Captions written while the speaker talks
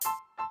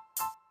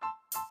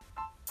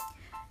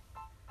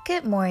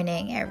Good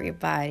morning,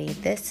 everybody.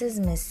 This is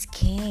Miss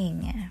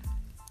King.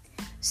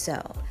 So,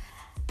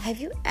 have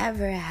you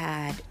ever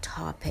had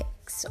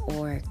topics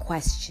or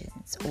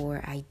questions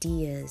or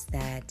ideas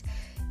that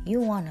you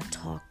want to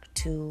talk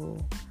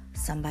to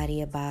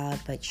somebody about,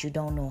 but you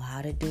don't know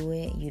how to do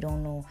it? You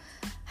don't know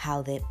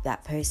how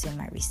that person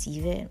might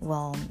receive it?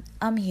 Well,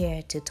 I'm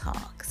here to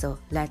talk. So,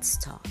 let's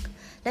talk.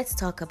 Let's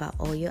talk about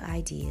all your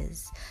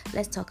ideas.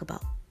 Let's talk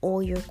about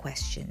all your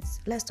questions.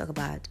 Let's talk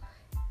about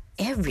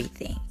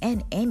everything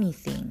and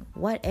anything,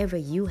 whatever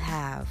you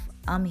have.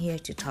 I'm here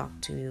to talk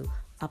to you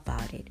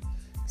about it.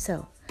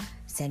 So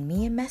send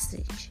me a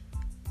message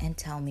and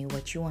tell me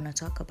what you want to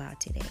talk about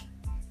today.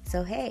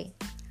 So hey,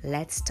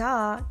 let's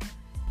talk.